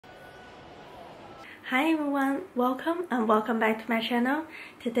Hi everyone, welcome and welcome back to my channel.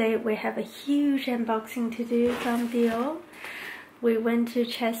 Today we have a huge unboxing to do from DIOR. We went to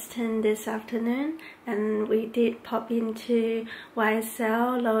Cheston this afternoon and we did pop into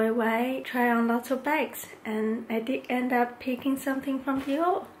YSL, Lower Way, try on lots of bags, and I did end up picking something from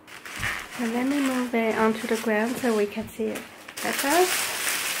DIOR. And let me move it onto the ground so we can see it better.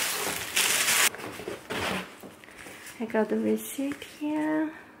 I got the receipt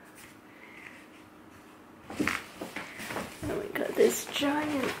here. And we got this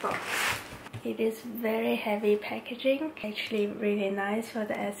giant box. It is very heavy packaging. Actually really nice for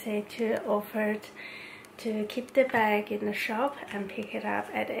the essay to offer to keep the bag in the shop and pick it up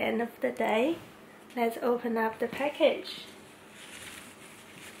at the end of the day. Let's open up the package.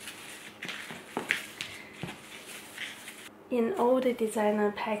 In all the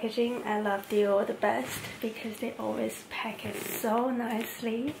designer packaging, I love DIOR the best because they always pack it so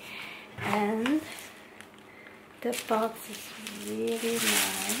nicely, and the box is really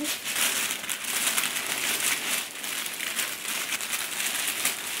nice.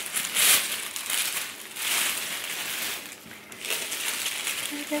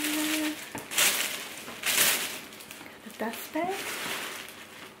 Ta-da! The dust bag.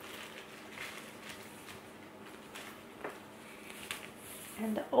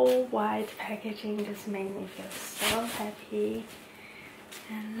 And the all white packaging just made me feel so happy.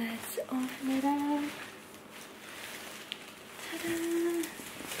 And let's open it up. Ta-da!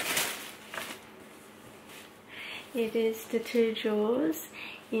 It is the two drawers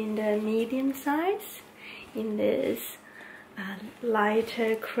in the medium size in this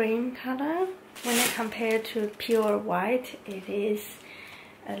lighter cream color. When I compare to pure white, it is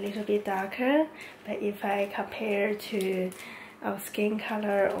a little bit darker, but if I compare to our skin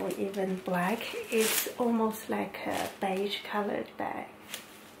color or even black, it's almost like a beige colored bag.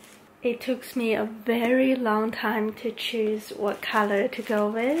 It took me a very long time to choose what color to go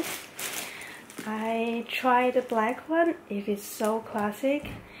with. I tried the black one. It is so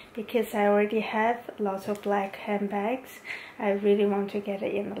classic because I already have lots of black handbags. I really want to get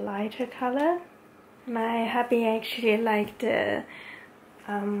it in a lighter color. My hubby actually liked the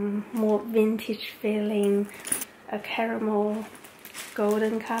more vintage feeling, a caramel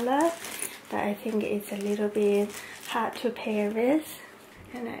golden color, but I think it's a little bit hard to pair with,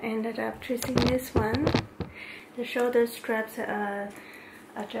 and I ended up choosing this one. The shoulder straps are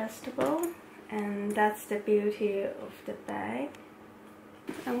adjustable, and that's the beauty of the bag.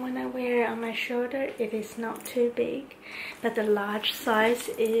 And when I wear it on my shoulder, it is not too big, but the large size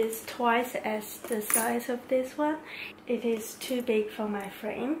is twice as the size of this one. It is too big for my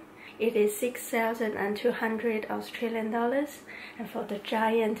frame. It is 6,200 Australian dollars, and for the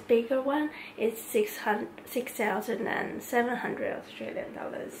giant bigger one, it's 6,700 Australian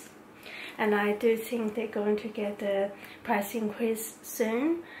dollars. And I do think they're going to get the price increase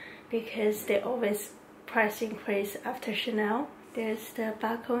soon because they always price increase after Chanel. There's the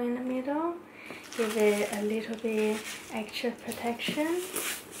buckle in the middle, give it a little bit extra protection.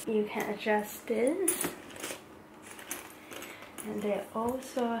 You can adjust this. And they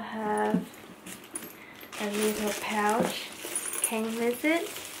also have a little pouch came with it.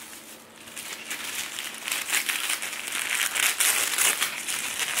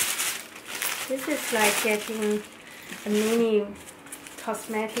 This is like getting a mini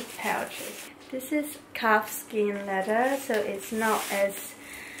cosmetic pouch. This is calfskin leather, so it's not as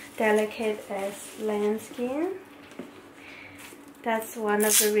delicate as lambskin. That's one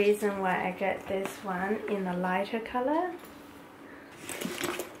of the reasons why I got this one in a lighter color.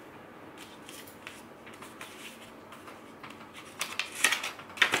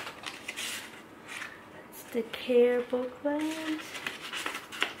 It's the care booklet.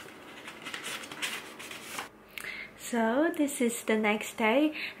 So this is the next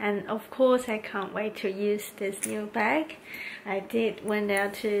day, and of course I can't wait to use this new bag. I did went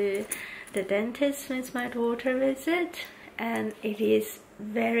down to the dentist with my daughter visit, and it is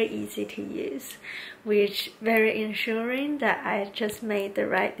very easy to use, which very ensuring that I just made the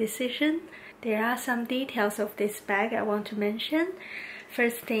right decision. There are some details of this bag I want to mention.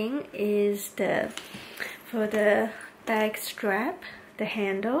 First thing is for the bag strap, the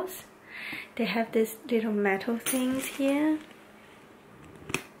handles, they have these little metal things here.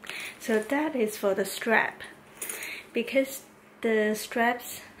 So that is for the strap, because the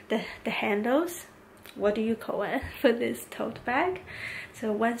straps, the handles, what do you call it for this tote bag?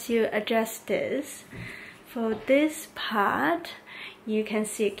 So once you adjust this, for this part you can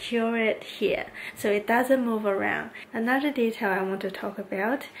secure it here so it doesn't move around. Another detail I want to talk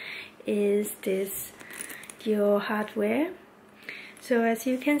about is this DIOR hardware. So as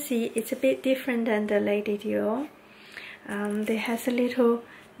you can see, it's a bit different than the Lady Dior. There has a little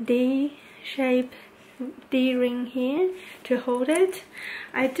D-shape D-ring here to hold it.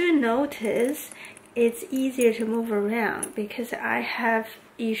 I do notice it's easier to move around because I have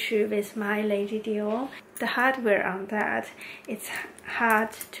issue with my Lady Dior. The hardware on that, it's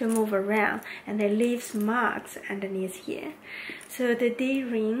hard to move around and it leaves marks underneath here. So the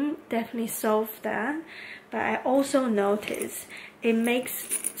D-ring definitely solved that, but I also notice it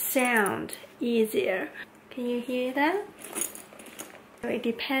makes sound easier. Can you hear that? So it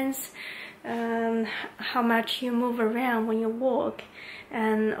depends how much you move around when you walk,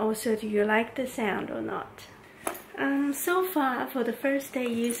 and also do you like the sound or not. So far for the first day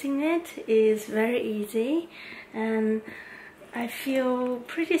using it is very easy, and I feel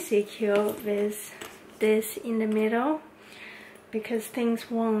pretty secure with this in the middle because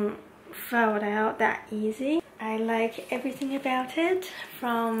things won't fall out that easy. I like everything about it,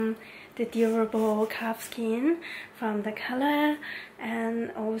 from the durable calfskin, from the color,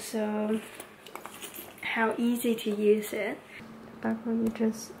 and also how easy to use it. But when you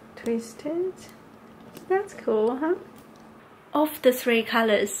just twist it, that's cool, huh? Of the three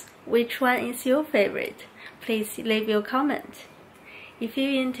colors, which one is your favorite? Please leave your comment. If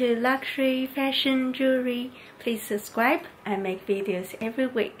you're into luxury fashion jewelry, please subscribe. I make videos every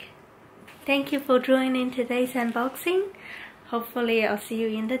week. Thank you for joining today's unboxing. Hopefully I'll see you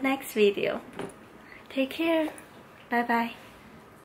in the next video. Take care. Bye bye.